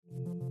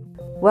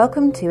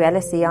Welcome to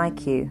LSE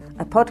IQ,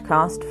 a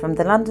podcast from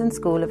the London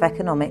School of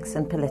Economics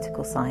and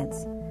Political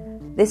Science.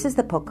 This is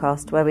the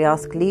podcast where we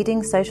ask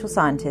leading social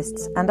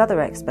scientists and other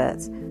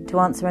experts to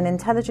answer an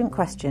intelligent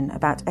question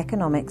about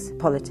economics,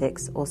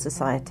 politics, or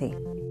society.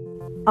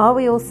 Are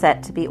we all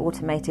set to be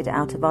automated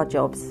out of our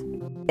jobs?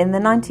 In the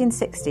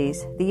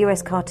 1960s, the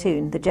US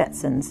cartoon The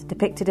Jetsons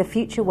depicted a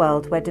future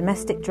world where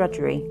domestic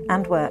drudgery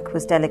and work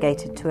was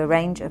delegated to a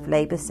range of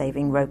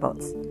labour-saving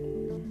robots.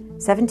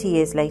 70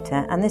 years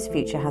later, and this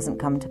future hasn't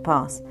come to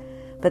pass,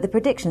 but the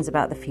predictions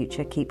about the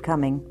future keep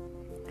coming.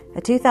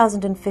 A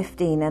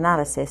 2015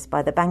 analysis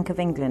by the Bank of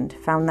England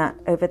found that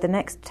over the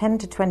next 10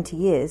 to 20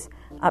 years,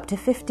 up to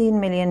 15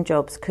 million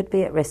jobs could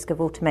be at risk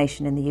of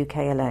automation in the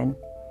UK alone.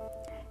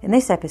 In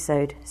this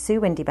episode,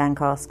 Sue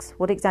Windybank asks,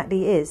 what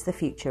exactly is the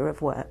future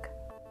of work?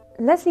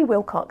 Leslie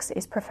Wilcox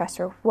is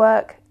Professor of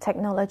Work,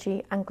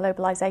 Technology and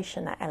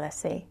Globalisation at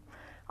LSE.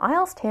 I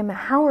asked him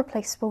how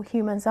replaceable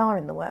humans are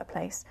in the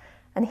workplace,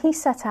 and he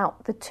set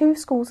out the two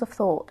schools of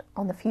thought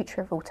on the future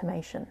of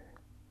automation.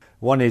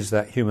 One is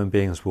that human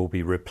beings will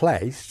be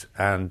replaced,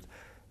 and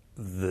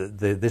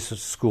this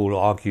school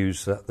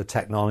argues that the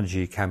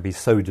technology can be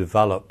so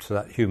developed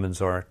that humans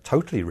are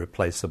totally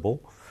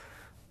replaceable.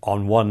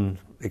 On one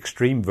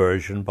extreme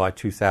version, by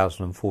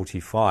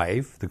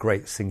 2045, the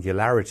great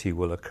singularity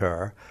will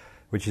occur,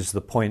 which is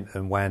the point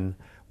when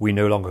we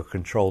no longer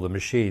control the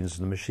machines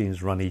and the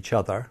machines run each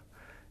other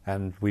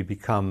and we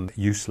become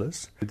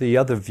useless. The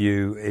other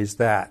view is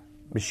that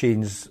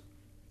machines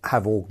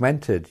have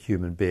augmented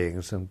human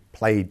beings and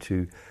played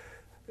to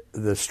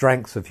the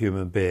strengths of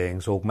human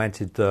beings,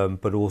 augmented them,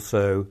 but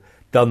also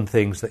done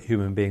things that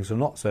human beings are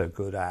not so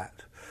good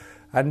at.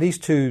 And these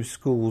two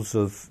schools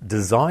of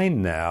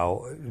design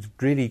now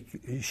really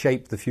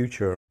shape the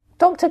future.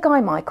 Dr.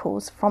 Guy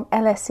Michaels from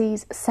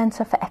LSE's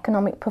Centre for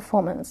Economic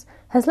Performance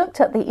has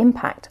looked at the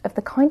impact of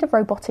the kind of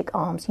robotic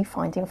arms you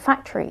find in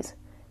factories.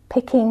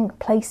 Picking,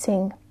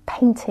 placing,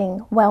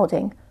 painting,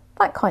 welding,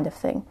 that kind of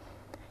thing.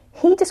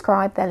 He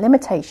described their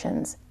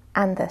limitations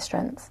and their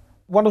strengths.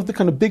 One of the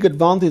kind of big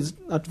advances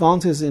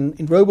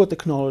in robot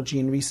technology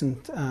in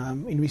recent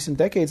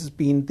decades has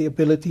been the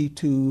ability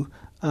to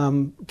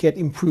get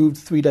improved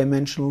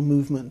three-dimensional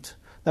movement.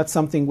 That's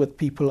something that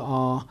people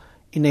are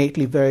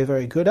innately very,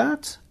 very good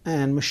at,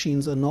 and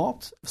machines are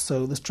not.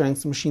 So the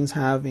strengths machines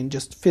have in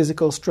just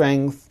physical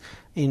strength,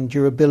 in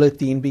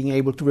durability, in being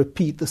able to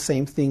repeat the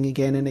same thing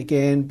again and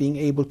again, being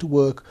able to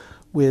work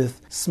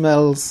with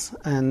smells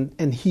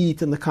and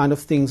heat and the kind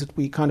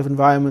of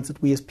environments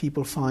that we as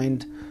people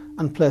find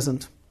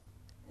unpleasant.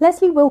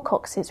 Leslie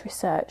Wilcox's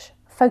research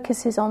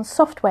focuses on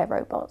software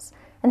robots,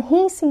 and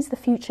he sees the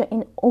future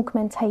in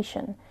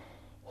augmentation.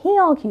 He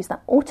argues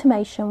that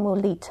automation will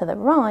lead to the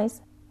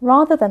rise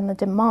rather than the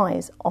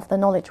demise of the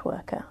knowledge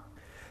worker.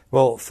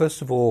 Well,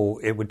 first of all,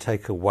 it would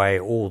take away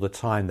all the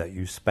time that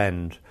you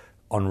spend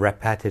on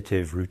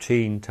repetitive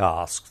routine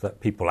tasks that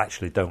people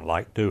actually don't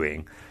like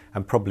doing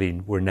and probably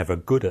were never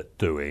good at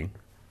doing,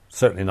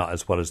 certainly not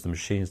as well as the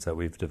machines that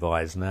we've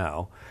devised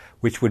now,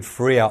 which would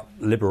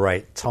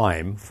liberate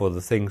time for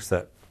the things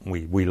that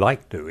we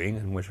like doing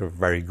and which we're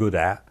very good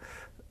at,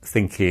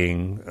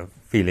 thinking,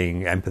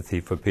 feeling empathy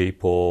for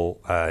people,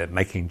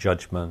 making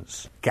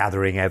judgments,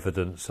 gathering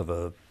evidence of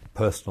a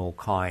personal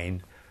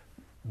kind,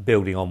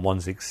 building on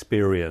one's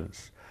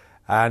experience.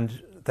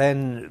 And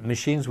then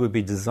machines would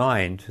be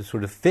designed to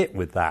sort of fit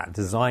with that,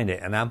 design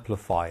it and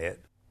amplify it.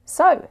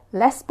 So,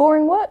 less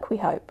boring work, we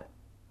hope.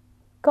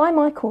 Guy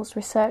Michaels'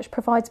 research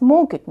provides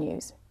more good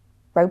news.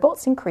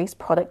 Robots increase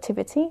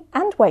productivity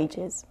and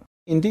wages.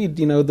 Indeed,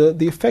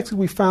 the effects that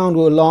we found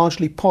were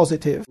largely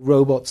positive.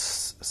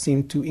 Robots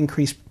seem to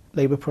increase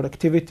labour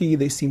productivity,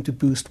 they seem to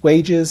boost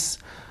wages.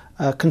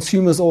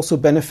 Consumers also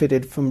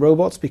benefited from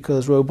robots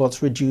because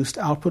robots reduced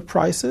output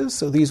prices,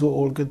 so these were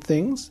all good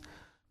things.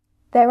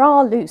 There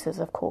are losers,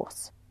 of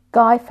course.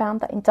 Guy found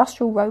that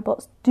industrial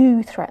robots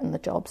do threaten the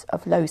jobs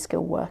of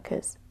low-skilled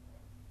workers.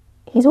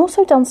 He's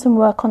also done some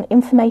work on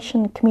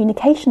information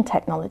communication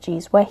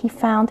technologies where he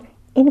found,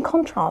 in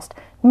contrast,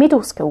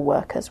 middle-skilled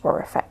workers were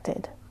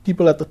affected.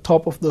 People at the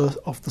top of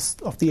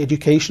the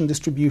education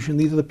distribution,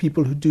 these are the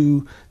people who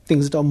do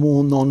things that are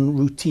more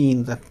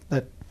non-routine,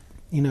 that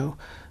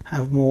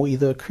have more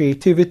either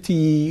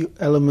creativity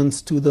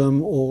elements to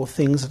them or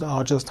things that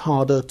are just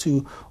harder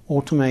to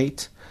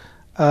automate.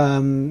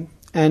 And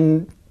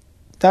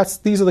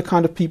these are the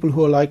kind of people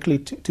who are likely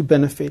to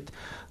benefit.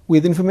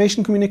 With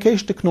information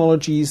communication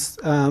technologies,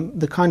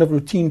 the kind of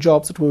routine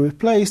jobs that were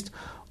replaced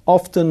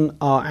often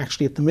are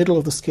actually at the middle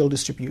of the skill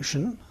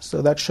distribution.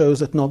 So that shows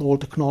that not all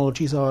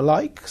technologies are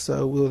alike.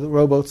 So the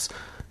robots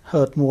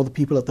hurt more the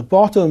people at the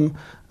bottom.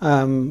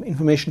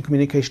 Information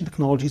communication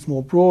technologies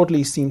more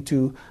broadly seem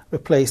to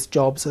replace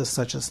jobs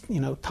such as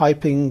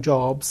typing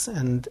jobs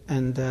and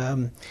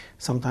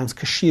sometimes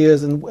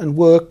cashiers and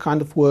work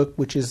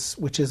which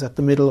is at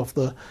the middle of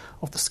the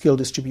skill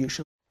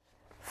distribution.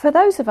 For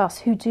those of us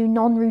who do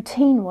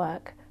non-routine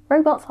work,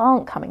 robots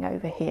aren't coming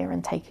over here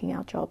and taking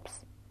our jobs.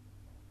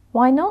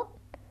 Why not?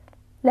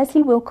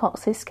 Leslie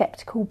Wilcox is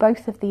sceptical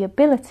both of the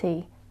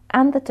ability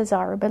and the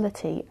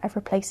desirability of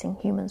replacing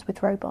humans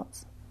with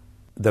robots.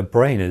 The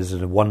brain is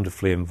a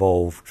wonderfully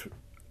involved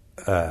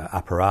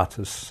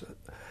apparatus,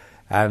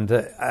 and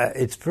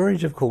it's very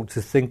difficult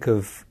to think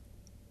of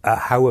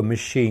how a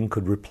machine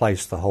could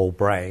replace the whole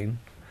brain,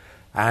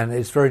 and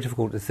it's very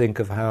difficult to think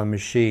of how a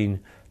machine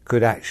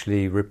could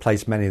actually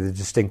replace many of the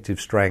distinctive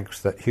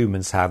strengths that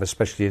humans have,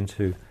 especially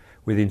in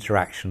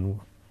interaction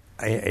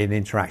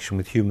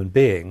with human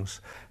beings.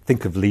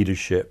 Think of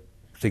leadership,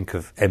 think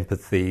of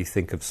empathy,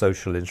 think of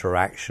social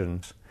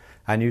interactions,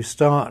 and you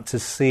start to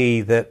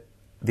see that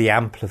the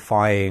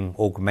amplifying,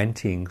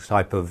 augmenting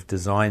type of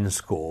design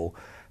school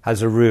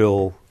has a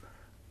real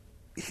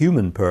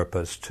human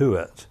purpose to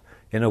it,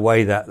 in a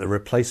way that the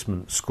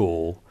replacement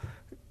school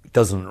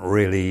doesn't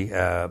really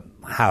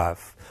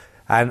have.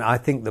 And I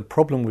think the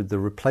problem with the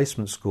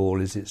replacement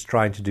school is it's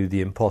trying to do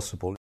the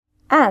impossible.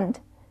 And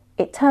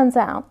it turns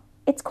out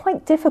it's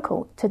quite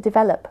difficult to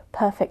develop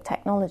perfect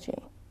technology.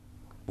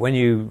 When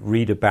you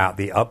read about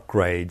the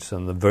upgrades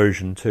and the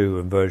version 2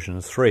 and version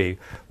 3,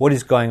 what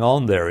is going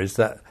on there is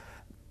that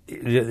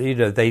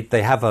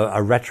they have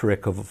a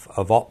rhetoric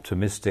of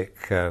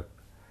optimistic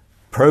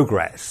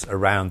progress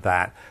around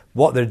that.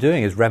 What they're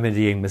doing is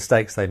remedying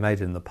mistakes they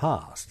made in the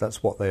past.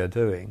 That's what they are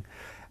doing.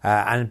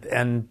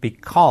 And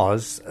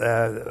because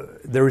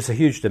there is a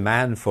huge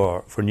demand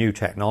for new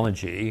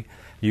technology,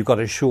 you've got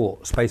a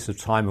short space of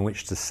time in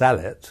which to sell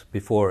it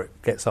before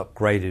it gets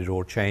upgraded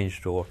or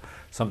changed or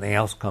something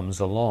else comes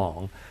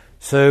along.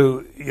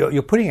 So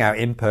you're putting out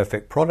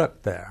imperfect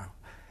product there.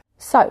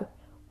 So,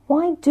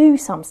 why do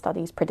some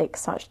studies predict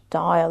such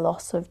dire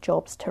loss of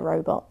jobs to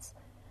robots?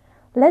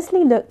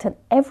 Leslie looked at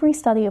every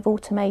study of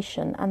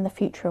automation and the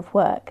future of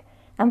work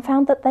and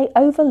found that they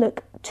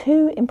overlook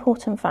two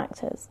important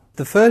factors.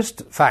 The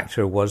first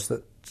factor was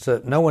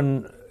that no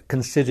one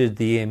considered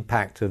the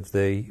impact of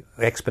the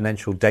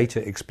exponential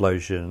data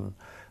explosion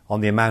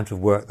on the amount of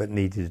work that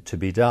needed to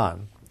be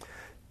done.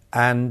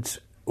 And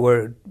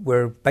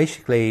we're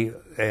basically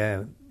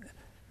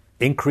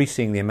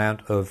increasing the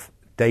amount of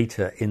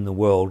data in the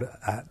world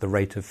at the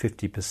rate of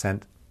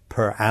 50%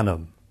 per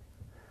annum.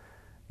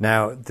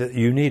 Now,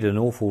 you need an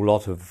awful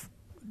lot of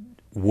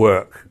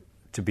work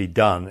to be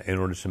done in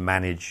order to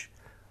manage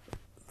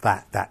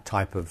that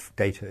type of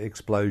data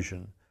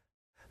explosion.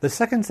 The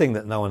second thing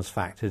that no one's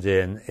factored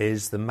in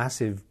is the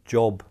massive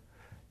job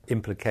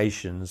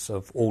implications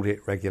of audit,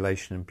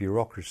 regulation and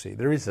bureaucracy.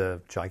 There is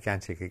a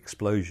gigantic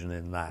explosion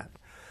in that.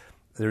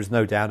 There is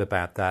no doubt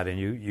about that, and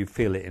you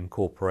feel it in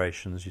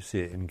corporations, you see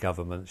it in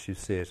governments, you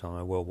see it on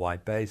a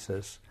worldwide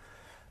basis.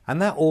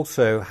 And that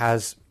also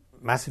has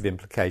massive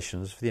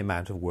implications for the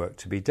amount of work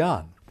to be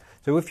done.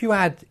 So if you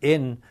add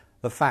in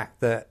the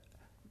fact that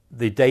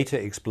the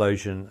data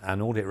explosion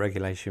and audit,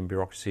 regulation and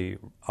bureaucracy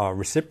are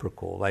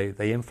reciprocal,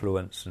 they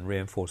influence and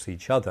reinforce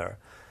each other,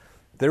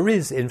 there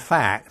is in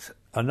fact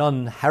an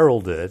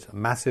unheralded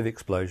massive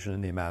explosion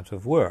in the amount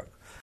of work.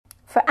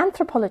 For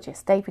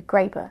anthropologist David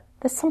Graeber,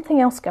 there's something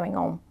else going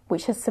on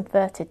which has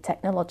subverted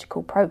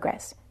technological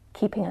progress,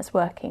 keeping us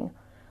working,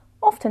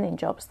 often in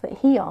jobs that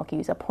he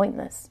argues are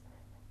pointless.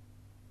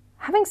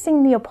 Having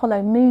seen the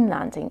Apollo moon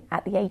landing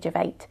at the age of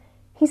 8,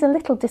 he's a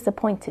little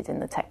disappointed in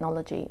the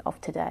technology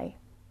of today.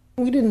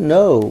 We didn't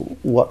know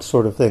what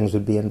sort of things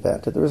would be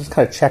invented. There was this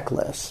kind of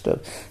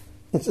checklist.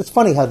 It's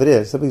funny how that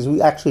is, because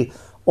we actually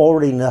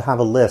already have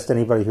a list,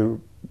 anybody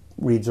who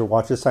reads or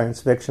watches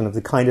science fiction, of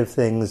the kind of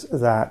things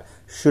that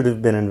should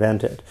have been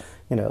invented.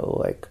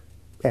 Like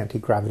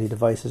anti-gravity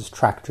devices,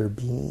 tractor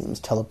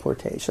beams,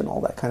 teleportation, all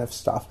that kind of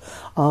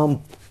stuff.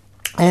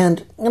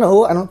 And, I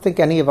don't think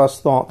any of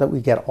us thought that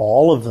we'd get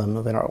all of them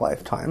in our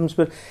lifetimes,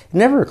 but it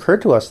never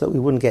occurred to us that we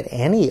wouldn't get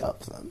any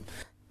of them.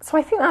 So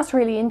I think that's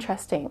really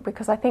interesting,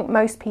 because I think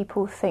most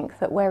people think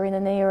that we're in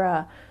an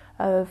era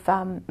of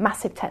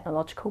massive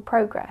technological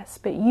progress,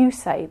 but you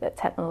say that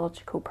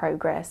technological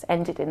progress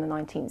ended in the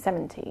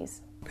 1970s.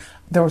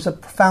 There was a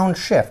profound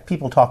shift.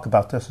 People talk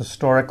about this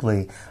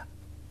historically.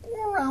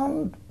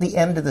 Around the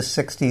end of the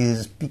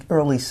 60s,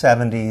 early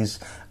 70s,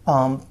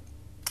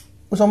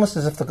 it was almost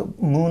as if the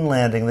moon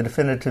landing, the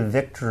definitive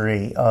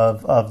victory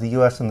of the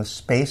U.S. in the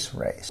space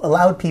race,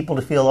 allowed people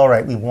to feel, all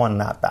right, we won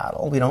that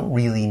battle. We don't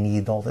really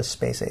need all this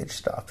space-age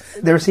stuff.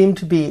 There seemed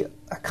to be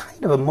a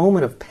kind of a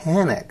moment of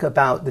panic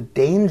about the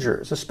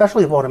dangers,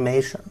 especially of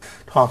automation,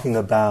 talking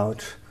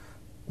about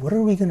what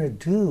are we going to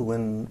do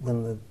when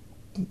the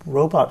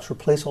robots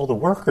replace all the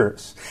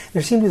workers.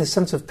 There seemed to be this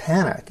sense of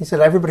panic. He said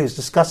everybody was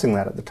discussing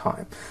that at the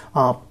time.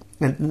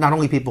 And not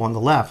only people on the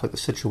left, like the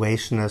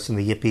situationists and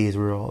the yippies,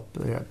 were all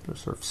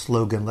sort of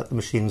slogan, let the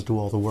machines do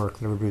all the work,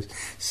 that everybody was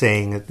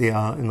saying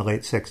in the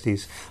late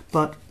 60s.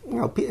 But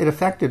it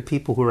affected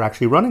people who were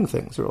actually running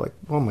things. They were like,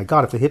 oh my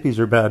God, if the hippies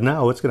are bad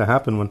now, what's going to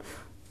happen when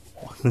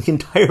the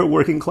entire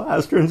working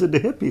class turns into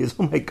hippies?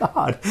 Oh my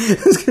God,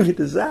 it's going to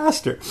be a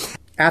disaster.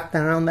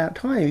 Around that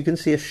time, you can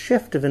see a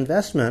shift of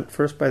investment,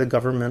 first by the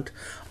government.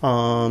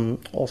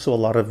 Also, a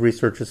lot of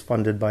research is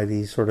funded by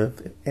these sort of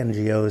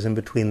NGOs in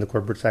between the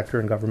corporate sector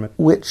and government,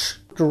 which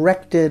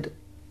directed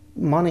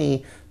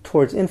money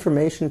towards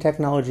information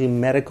technology,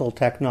 medical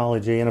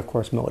technology, and of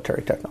course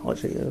military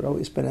technology. It had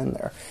always been in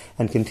there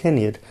and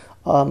continued.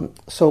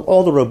 So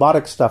all the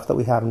robotic stuff that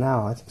we have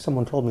now, I think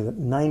someone told me that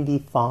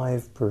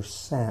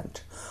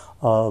 95%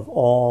 of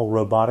all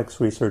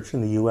robotics research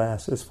in the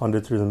U.S. is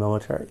funded through the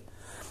military,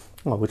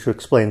 which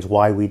explains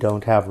why we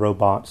don't have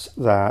robots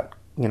that,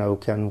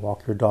 can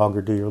walk your dog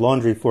or do your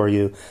laundry for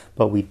you,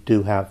 but we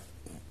do have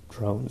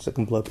drones that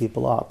can blow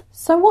people up.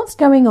 So what's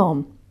going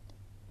on?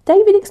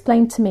 David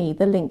explained to me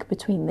the link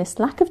between this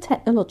lack of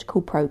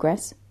technological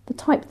progress, the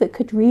type that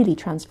could really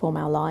transform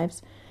our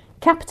lives,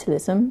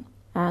 capitalism,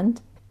 and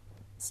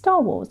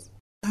Star Wars.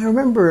 I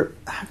remember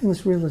having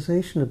this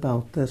realization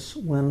about this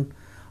when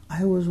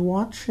I was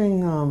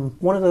watching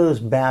one of those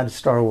bad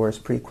Star Wars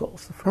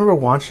prequels. I remember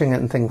watching it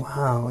and thinking,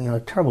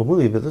 wow, terrible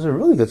movie, but those are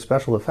really good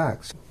special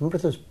effects. Remember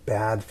those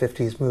bad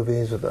 50s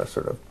movies with the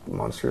sort of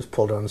monsters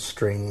pulled on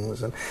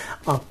strings? And,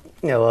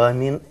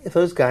 if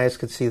those guys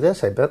could see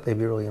this, I bet they'd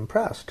be really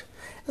impressed.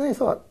 And I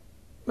thought,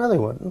 no, they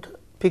wouldn't,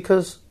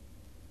 because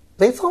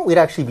they thought we'd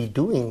actually be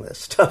doing this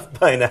stuff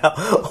by now.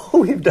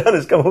 All we've done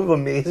is come up with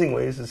amazing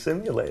ways to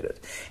simulate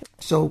it.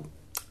 So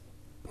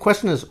the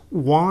question is,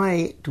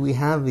 why do we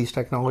have these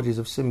technologies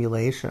of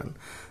simulation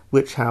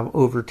which have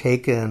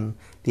overtaken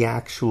the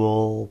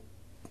actual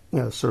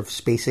sort of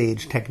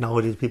space-age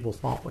technologies people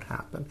thought would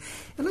happen?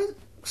 And it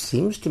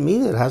seems to me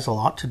that it has a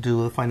lot to do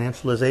with the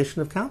financialization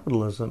of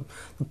capitalism,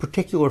 the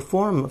particular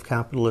form of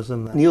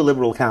capitalism,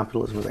 neoliberal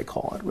capitalism, as they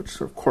call it, which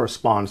sort of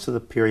corresponds to the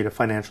period of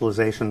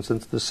financialization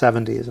since the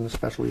 70s and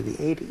especially the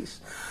 80s,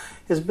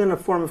 has been a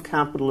form of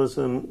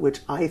capitalism which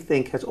I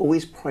think has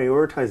always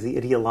prioritized the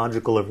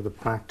ideological over the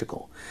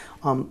practical.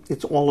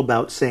 It's all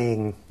about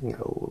saying,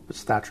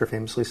 as Thatcher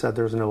famously said,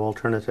 there's no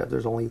alternative.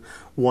 There's only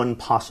one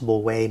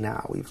possible way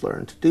now. We've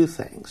learned to do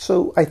things.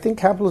 So I think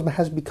capitalism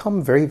has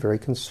become very, very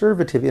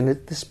conservative in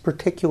this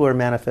particular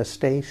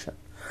manifestation.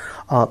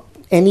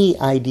 Any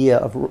idea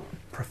of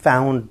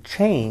profound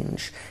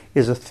change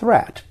is a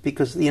threat,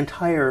 because the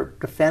entire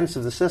defense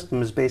of the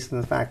system is based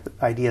on the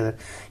idea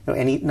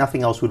that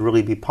nothing else would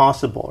really be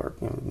possible, or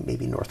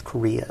maybe North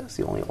Korea is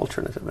the only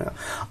alternative.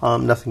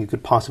 Nothing you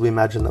could possibly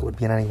imagine that would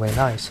be in any way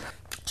nice.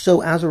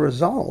 So as a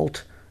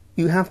result,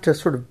 you have to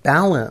sort of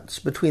balance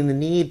between the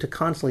need to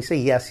constantly say,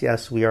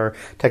 yes, we are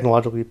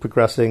technologically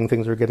progressing,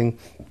 things are getting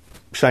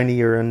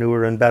shinier and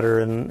newer and better,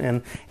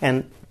 and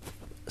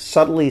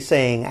subtly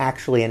saying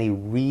actually any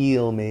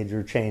real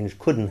major change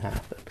couldn't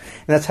happen.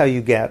 And that's how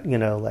you get,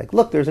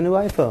 look, there's a new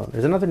iPhone,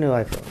 there's another new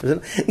iPhone.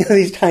 There's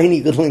these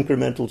tiny little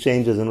incremental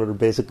changes in what are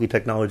basically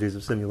technologies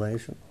of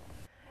simulation.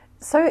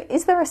 So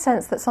is there a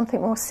sense that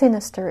something more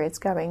sinister is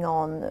going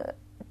on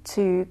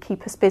to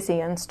keep us busy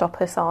and stop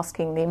us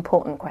asking the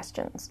important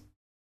questions?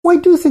 Well,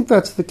 I do think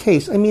that's the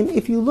case. I mean,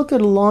 if you look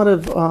at a lot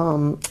of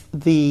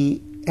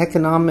the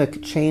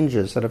economic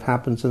changes that have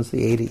happened since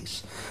the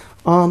 80s,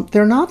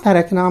 they're not that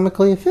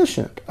economically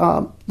efficient.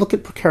 Look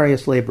at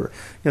precarious labor.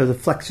 The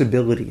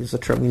flexibility is the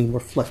term. We need more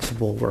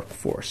flexible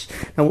workforce.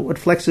 Now, what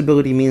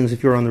flexibility means,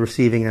 if you're on the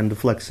receiving end of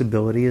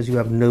flexibility, is you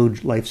have no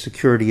life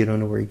security. You don't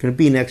know where you're going to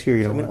be next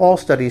year. All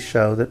studies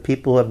show that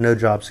people who have no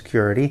job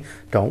security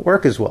don't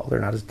work as well.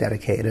 They're not as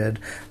dedicated.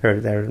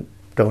 They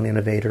don't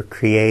innovate or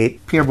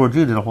create. Pierre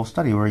Bourdieu did a whole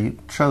study where he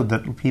showed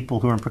that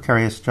people who are in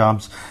precarious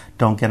jobs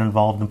don't get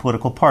involved in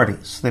political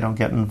parties. They don't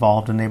get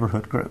involved in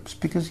neighborhood groups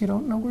because you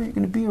don't know where you're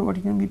going to be or what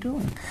you're going to be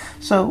doing.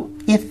 So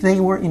if they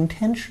were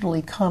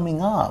intentionally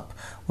coming up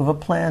with a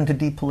plan to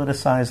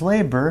depoliticize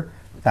labor,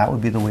 that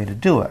would be the way to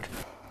do it.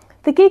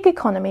 The gig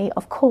economy,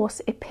 of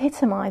course,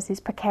 epitomizes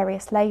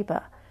precarious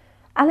labor.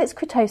 Alex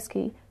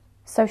Krotowski,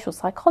 social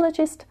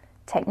psychologist,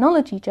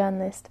 technology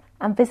journalist,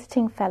 and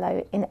visiting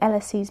fellow in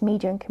LSE's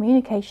Media and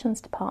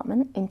Communications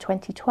Department in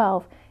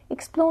 2012,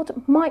 explored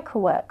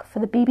microwork for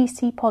the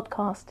BBC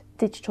podcast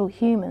Digital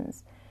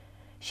Humans.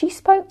 She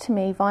spoke to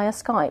me via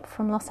Skype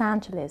from Los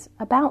Angeles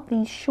about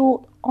these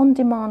short,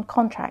 on-demand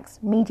contracts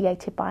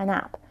mediated by an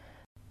app,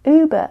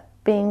 Uber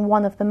being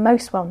one of the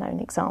most well-known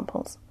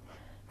examples.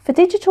 For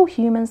Digital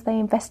Humans, they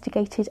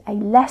investigated a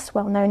less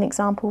well-known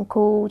example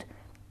called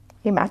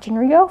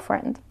Imaginary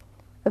Girlfriend.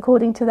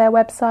 According to their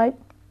website,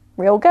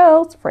 Real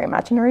Girls for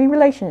Imaginary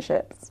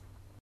Relationships.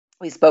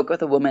 We spoke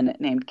with a woman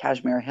named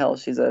Kashmir Hill.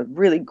 She's a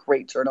really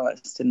great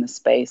journalist in this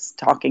space,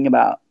 talking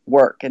about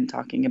work and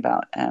talking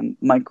about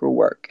micro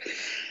work.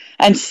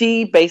 And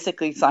she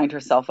basically signed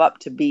herself up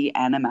to be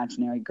an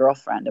imaginary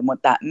girlfriend. And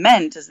what that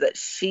meant is that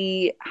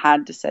she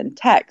had to send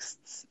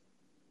texts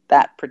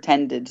that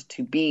pretended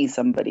to be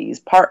somebody's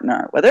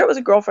partner, whether it was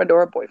a girlfriend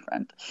or a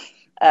boyfriend,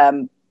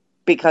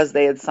 because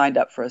they had signed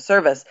up for a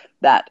service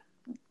that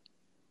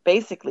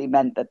basically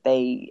meant that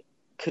they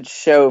could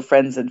show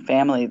friends and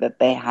family that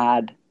they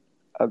had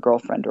a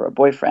girlfriend or a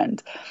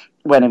boyfriend,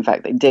 when in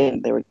fact they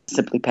didn't. They were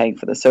simply paying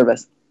for the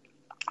service.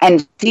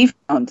 And she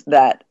found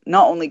that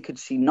not only could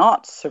she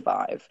not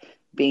survive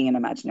being an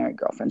imaginary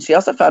girlfriend. She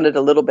also found it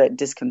a little bit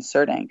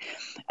disconcerting.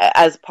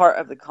 As part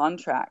of the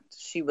contract,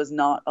 she was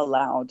not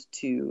allowed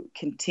to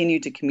continue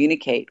to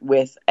communicate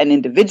with an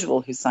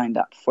individual who signed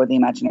up for the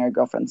imaginary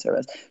girlfriend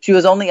service. She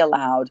was only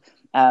allowed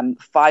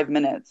 5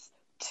 minutes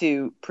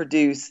to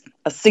produce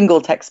a single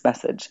text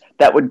message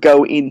that would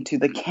go into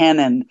the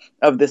canon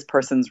of this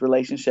person's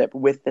relationship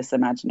with this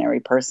imaginary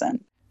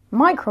person.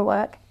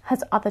 Microwork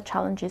has other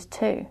challenges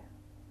too.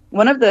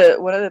 One of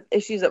the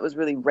issues that was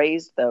really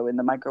raised, though, in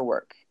the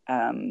microwork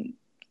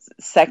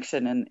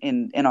section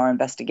in our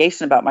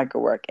investigation about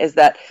microwork is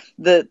that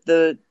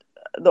the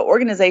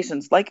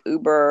organizations like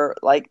Uber,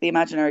 like the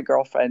Imaginary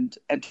Girlfriend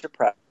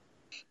Enterprise,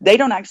 they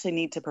don't actually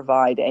need to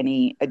provide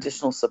any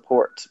additional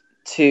support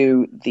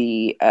to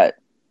the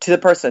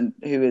person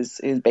who is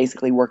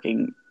basically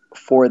working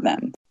for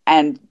them.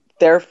 And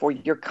therefore,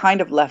 you're kind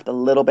of left a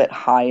little bit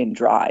high and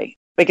dry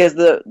because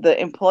the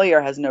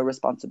employer has no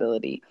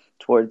responsibility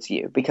towards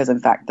you because, in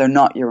fact, they're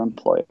not your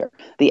employer.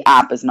 The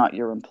app is not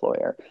your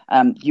employer.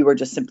 You are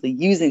just simply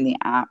using the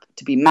app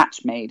to be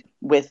match made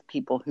with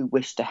people who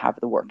wish to have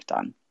the work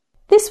done.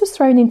 This was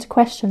thrown into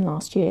question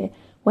last year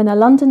when a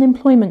London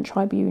employment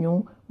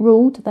tribunal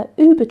ruled that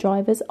Uber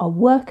drivers are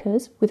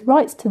workers with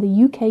rights to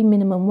the UK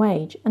minimum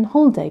wage and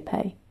holiday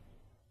pay.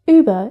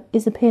 Uber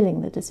is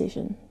appealing the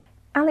decision.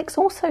 Alex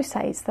also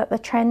says that the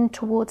trend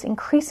towards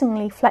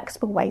increasingly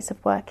flexible ways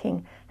of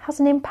working has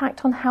an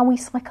impact on how we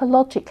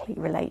psychologically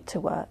relate to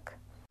work.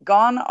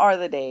 Gone are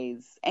the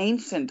days,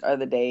 ancient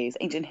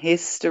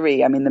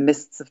history, the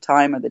mists of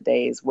time are the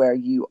days where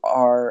you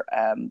are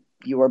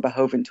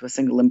beholden to a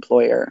single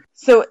employer.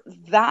 So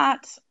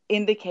that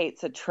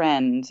indicates a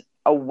trend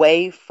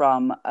away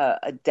from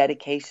a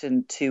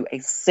dedication to a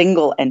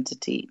single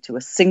entity, to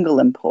a single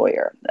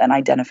employer, an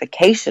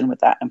identification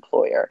with that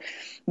employer.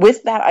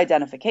 With that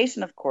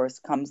identification, of course,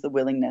 comes the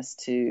willingness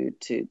to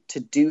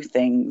do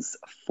things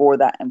for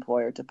that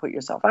employer, to put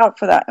yourself out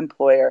for that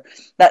employer.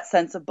 That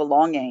sense of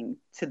belonging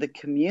to the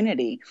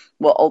community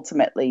will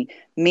ultimately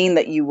mean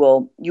that you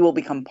will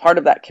become part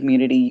of that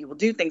community. You will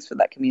do things for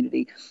that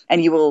community,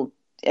 and you will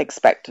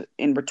expect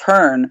in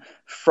return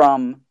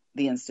from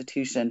the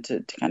institution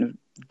to kind of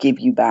give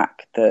you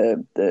back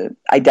the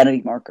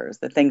identity markers,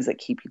 the things that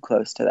keep you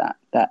close to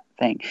that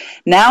thing.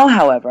 Now,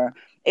 however,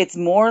 it's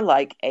more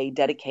like a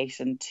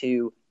dedication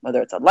to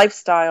whether it's a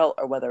lifestyle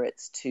or whether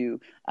it's to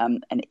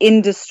an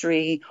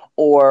industry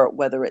or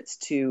whether it's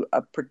to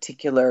a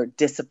particular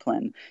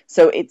discipline.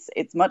 So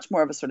it's much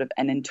more of a sort of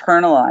an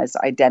internalized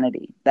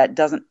identity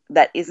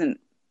that isn't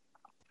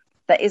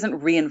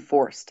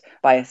reinforced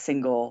by a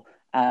single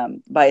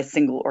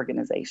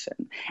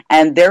organization,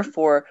 and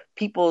therefore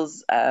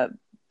people's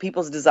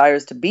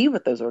desires to be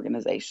with those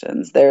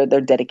organizations, their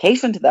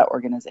dedication to that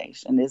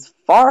organization is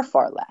far,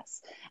 far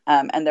less,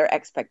 and their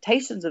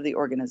expectations of the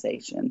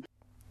organization.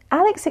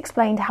 Alex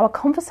explained how a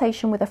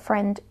conversation with a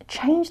friend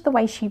changed the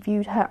way she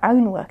viewed her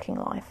own working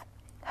life.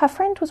 Her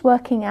friend was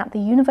working at the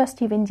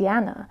University of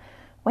Indiana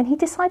when he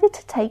decided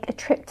to take a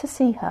trip to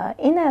see her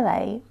in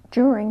LA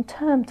during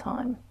term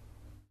time.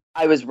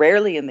 I was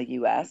rarely in the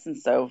US, and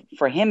so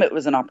for him it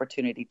was an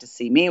opportunity to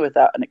see me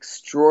without an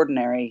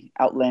extraordinary,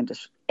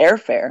 outlandish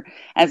airfare.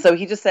 And so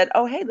he just said,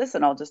 "Oh, hey,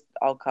 listen,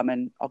 I'll come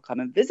and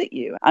visit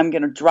you. I'm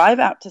going to drive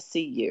out to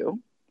see you.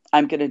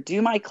 I'm going to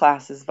do my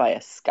classes via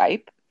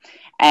Skype,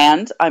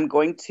 and I'm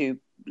going to,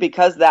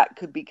 because that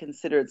could be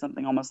considered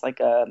something almost like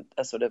a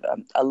sort of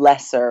a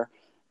lesser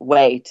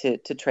way to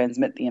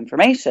transmit the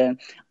information.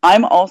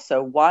 I'm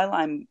also, while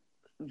I'm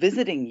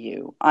visiting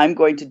you, I'm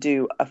going to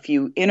do a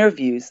few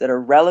interviews that are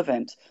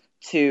relevant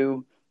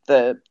to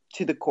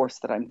the course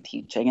that I'm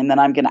teaching, and then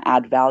I'm going to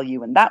add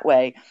value in that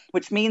way,"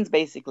 which means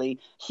basically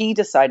he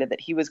decided that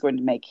he was going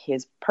to make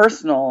his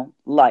personal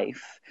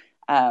life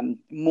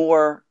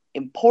more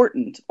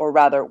important, or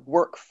rather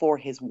work for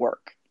his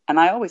work. And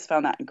I always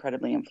found that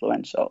incredibly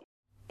influential.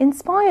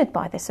 Inspired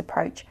by this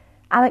approach,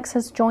 Alex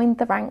has joined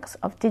the ranks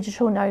of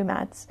digital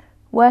nomads,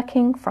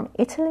 working from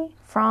Italy,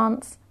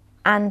 France,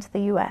 and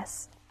the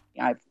US.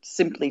 I've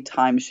simply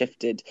time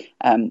shifted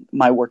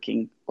my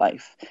working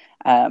life.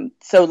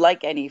 So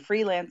like any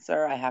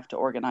freelancer, I have to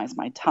organize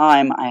my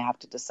time. I have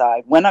to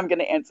decide when I'm going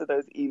to answer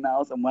those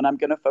emails and when I'm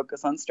going to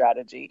focus on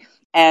strategy.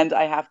 And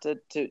I have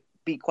to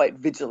be quite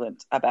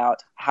vigilant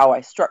about how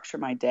I structure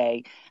my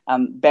day,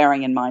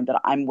 bearing in mind that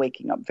I'm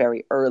waking up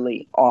very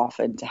early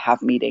often to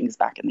have meetings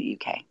back in the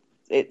UK.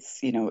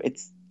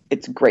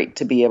 It's great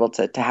to be able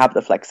to have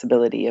the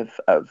flexibility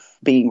of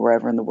being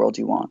wherever in the world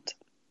you want.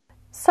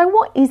 So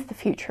what is the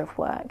future of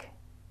work?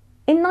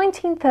 In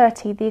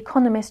 1930, the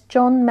economist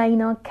John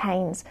Maynard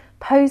Keynes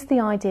posed the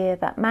idea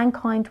that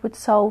mankind would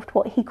solve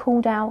what he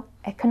called our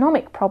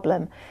economic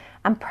problem,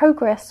 and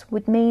progress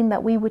would mean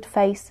that we would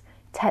face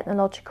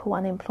technological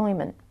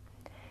unemployment.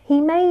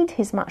 He made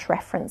his much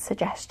referenced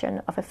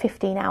suggestion of a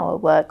 15-hour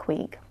work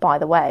week, by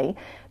the way,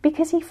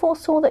 because he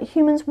foresaw that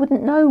humans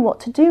wouldn't know what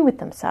to do with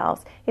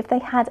themselves if they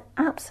had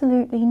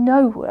absolutely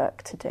no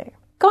work to do.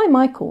 Guy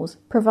Michaels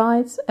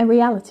provides a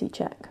reality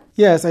check.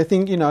 Yes, I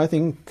think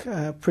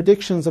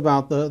predictions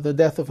about the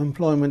death of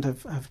employment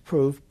have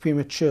proved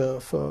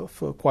premature for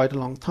quite a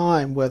long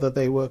time. Whether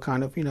they were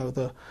kind of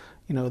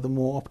the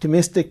more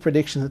optimistic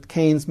predictions that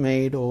Keynes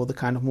made, or the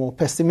kind of more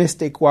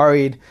pessimistic,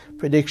 worried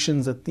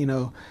predictions that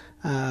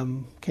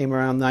came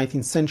around the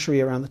 19th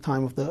century, around the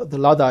time of the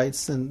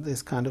Luddites, and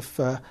this kind of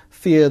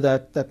fear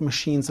that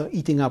machines are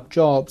eating up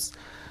jobs.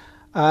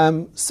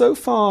 So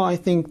far, I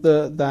think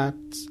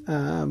that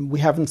we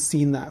haven't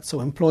seen that. So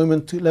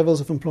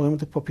levels of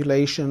employment to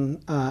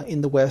population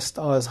in the West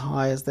are as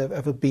high as they've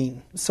ever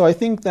been. So I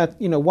think that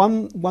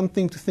one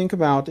thing to think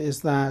about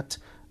is that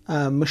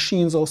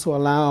machines also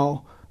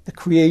allow the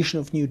creation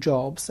of new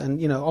jobs,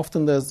 and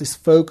often there's this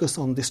focus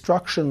on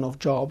destruction of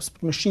jobs,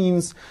 but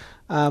machines,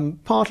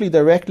 partly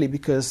directly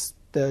because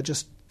they're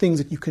just things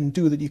that you can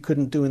do that you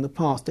couldn't do in the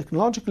past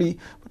technologically,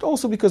 but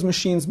also because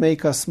machines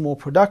make us more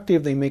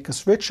productive, they make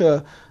us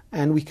richer,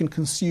 and we can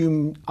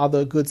consume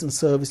other goods and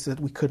services that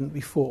we couldn't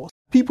before.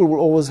 People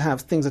will always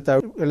have things that they're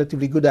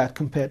relatively good at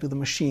compared to the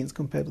machines,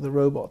 compared to the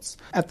robots.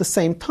 At the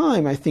same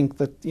time, I think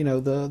that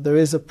there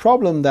is a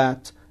problem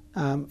that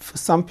for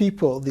some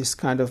people, this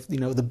kind of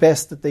the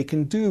best that they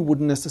can do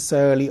wouldn't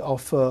necessarily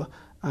offer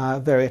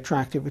very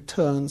attractive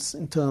returns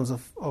in terms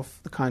of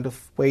the kind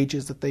of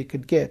wages that they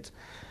could get.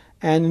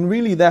 And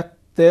really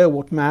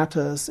what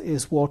matters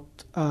is what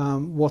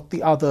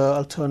the other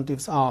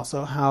alternatives are.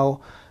 So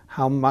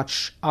how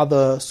much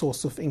other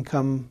source of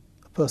income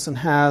a person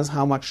has,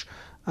 how much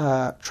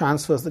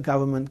transfers the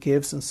government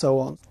gives, and so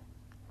on.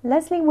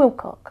 Leslie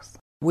Wilcox.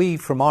 We,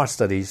 from our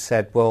studies,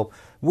 said, well,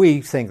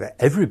 we think that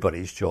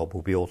everybody's job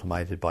will be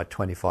automated by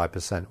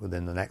 25%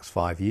 within the next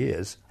 5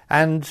 years.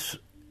 And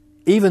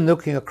even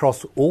looking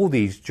across all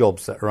these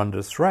jobs that are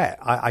under threat,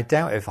 I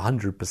doubt if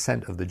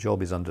 100% of the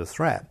job is under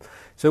threat.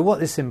 So what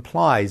this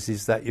implies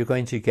is that you're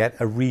going to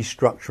get a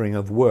restructuring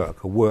of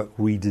work, a work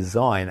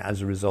redesign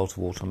as a result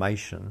of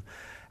automation.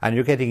 And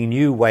you're getting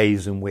new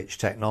ways in which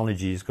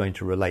technology is going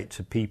to relate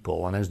to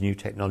people. And as new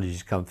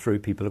technologies come through,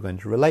 people are going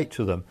to relate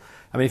to them.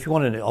 I mean, if you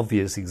want an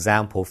obvious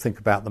example, think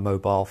about the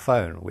mobile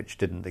phone, which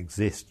didn't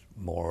exist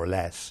more or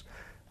less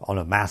on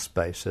a mass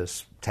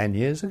basis 10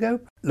 years ago.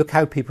 Look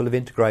how people have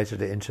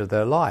integrated it into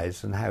their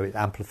lives and how it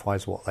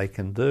amplifies what they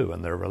can do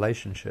and their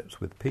relationships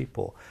with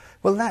people.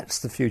 Well, that's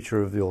the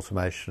future of the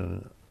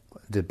automation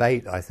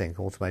debate, I think,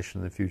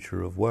 automation and the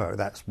future of work.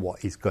 That's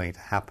what is going to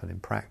happen in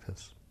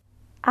practice.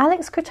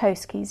 Alex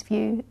Krotowski's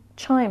view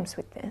chimes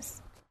with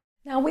this.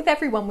 Now, with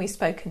everyone we've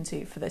spoken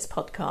to for this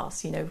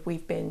podcast,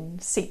 we've been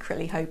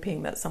secretly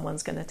hoping that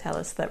someone's going to tell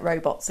us that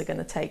robots are going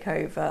to take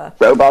over.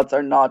 Robots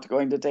are not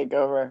going to take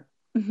over.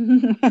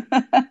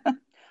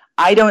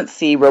 I don't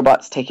see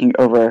robots taking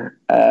over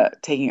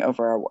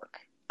our work.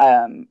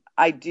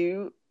 I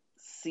do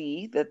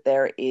see that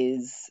there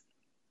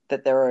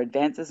are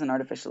advances in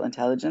artificial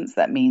intelligence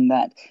that mean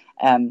that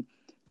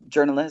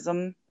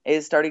journalism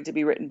is starting to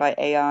be written by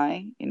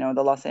AI.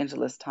 The Los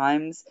Angeles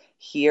Times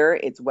here,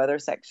 its weather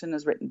section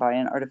is written by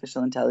an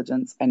artificial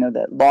intelligence. I know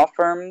that law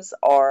firms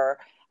are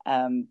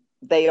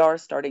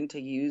starting to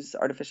use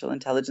artificial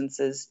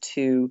intelligences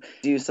to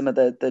do some of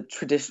the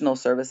traditional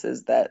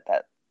services that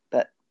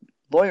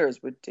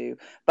lawyers would do,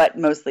 but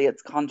mostly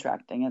it's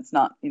contracting. It's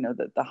not,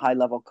 the high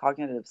level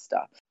cognitive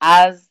stuff.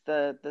 As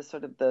the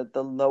sort of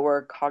the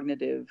lower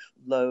cognitive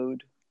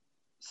load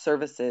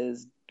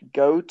services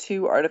go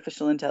to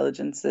artificial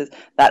intelligences,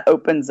 that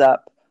opens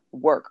up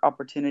work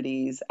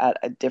opportunities at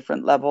a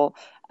different level.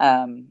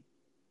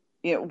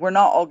 We're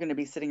not all going to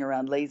be sitting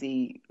around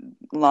lazy,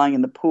 lying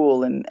in the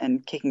pool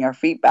and kicking our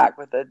feet back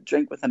with a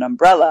drink with an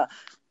umbrella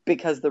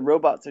because the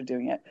robots are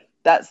doing it.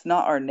 That's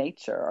not our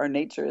nature. Our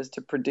nature is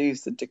to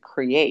produce and to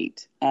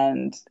create,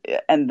 and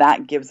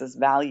that gives us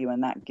value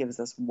and that gives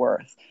us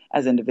worth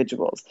as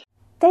individuals.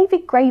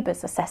 David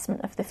Graeber's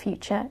assessment of the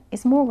future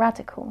is more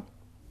radical.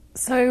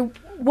 So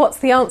what's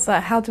the answer?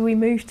 How do we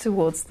move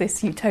towards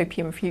this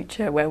utopian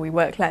future where we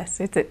work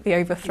less? Is it the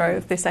overthrow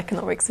of this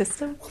economic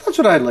system? Well, that's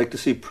what I'd like to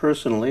see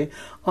personally.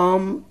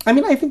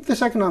 I think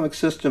this economic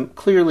system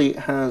clearly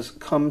has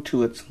come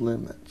to its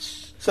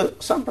limits. So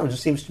sometimes it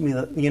seems to me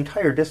that the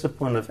entire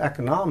discipline of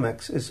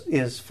economics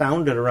is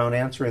founded around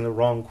answering the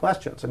wrong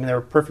questions. I mean, there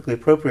are perfectly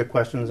appropriate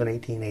questions in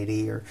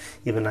 1880 or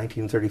even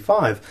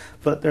 1935,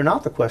 but they're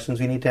not the questions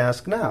we need to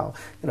ask now.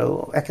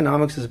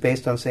 Economics is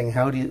based on saying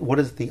what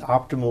is the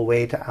optimal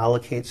way to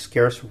allocate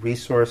scarce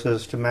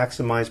resources to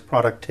maximize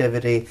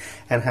productivity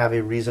and have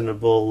a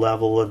reasonable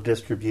level of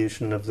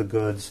distribution of the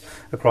goods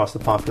across the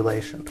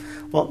population.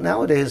 Well,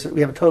 nowadays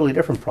we have a totally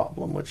different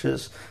problem, which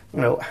is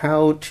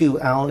how to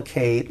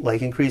allocate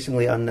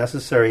increasingly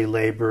unnecessary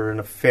labor in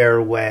a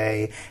fair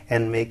way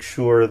and make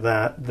sure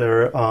that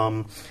that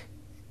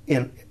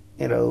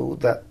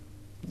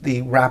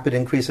the rapid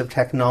increase of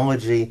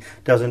technology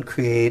doesn't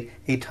create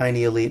a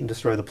tiny elite and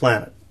destroy the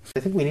planet. I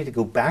think we need to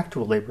go back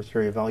to a labor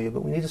theory of value,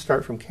 but we need to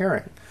start from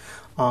caring.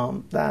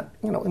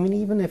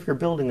 Even if you're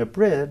building a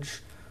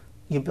bridge,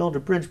 you build a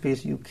bridge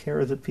because you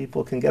care that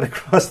people can get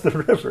across the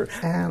river.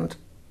 And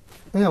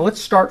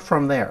let's start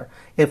from there.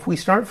 If we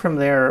start from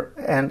there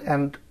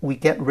and we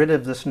get rid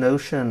of this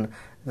notion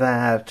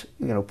that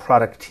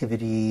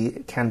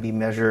productivity can be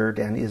measured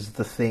and is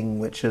the thing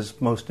which is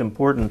most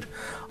important,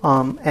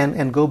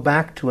 and go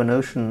back to a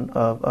notion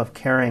of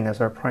caring as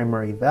our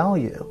primary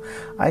value,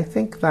 I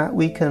think that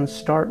we can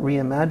start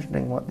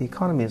reimagining what the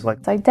economy is like.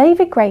 So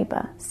David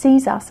Graeber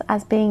sees us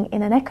as being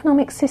in an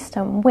economic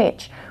system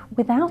which,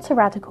 without a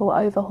radical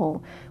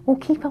overhaul, will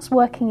keep us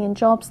working in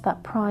jobs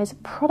that prize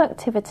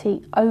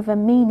productivity over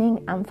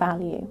meaning and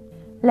value.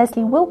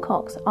 Leslie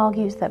Wilcox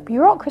argues that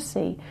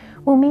bureaucracy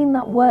will mean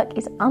that work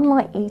is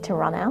unlikely to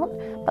run out,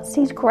 but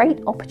sees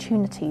great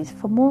opportunities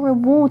for more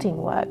rewarding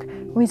work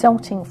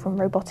resulting from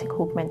robotic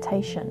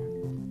augmentation.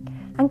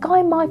 And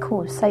Guy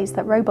Michaels says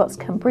that robots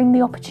can bring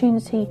the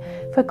opportunity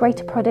for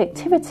greater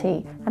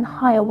productivity and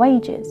higher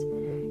wages,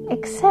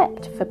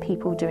 except for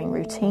people doing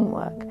routine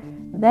work.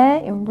 They're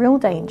in real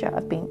danger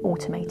of being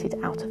automated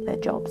out of their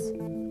jobs.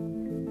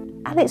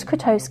 Alex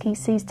Krotowski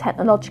sees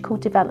technological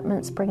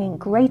developments bringing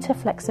greater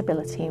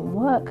flexibility in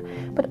work,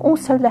 but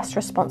also less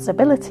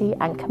responsibility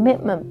and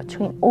commitment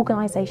between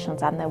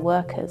organisations and their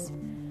workers.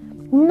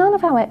 None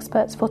of our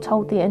experts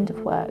foretold the end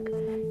of work.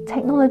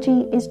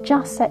 Technology is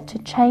just set to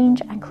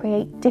change and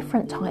create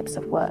different types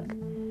of work.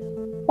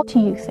 What do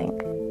you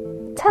think?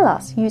 Tell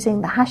us using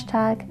the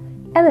hashtag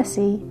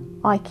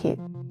LSEIQ.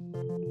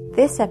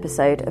 This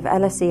episode of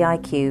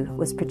LSEIQ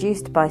was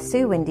produced by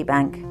Sue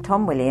Windybank,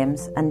 Tom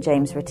Williams and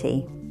James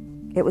Ritty.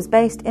 It was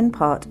based in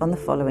part on the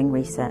following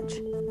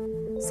research: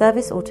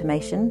 Service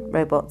Automation,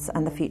 Robots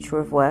and the Future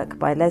of Work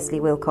by Leslie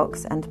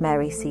Wilcox and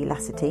Mary C.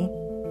 Lassity;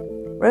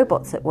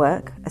 Robots at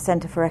Work, a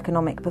Centre for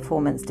Economic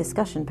Performance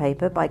discussion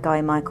paper by Guy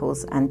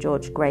Michaels and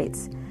George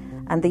Greats;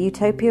 and The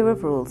Utopia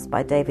of Rules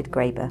by David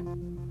Graeber.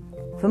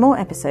 For more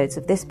episodes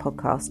of this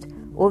podcast,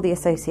 all the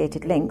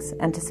associated links,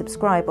 and to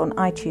subscribe on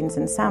iTunes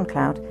and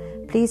SoundCloud,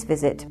 please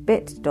visit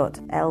bit.ly/LSEIQ.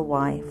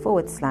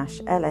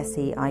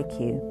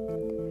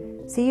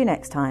 See you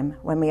next time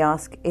when we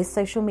ask, is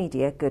social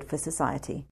media good for society?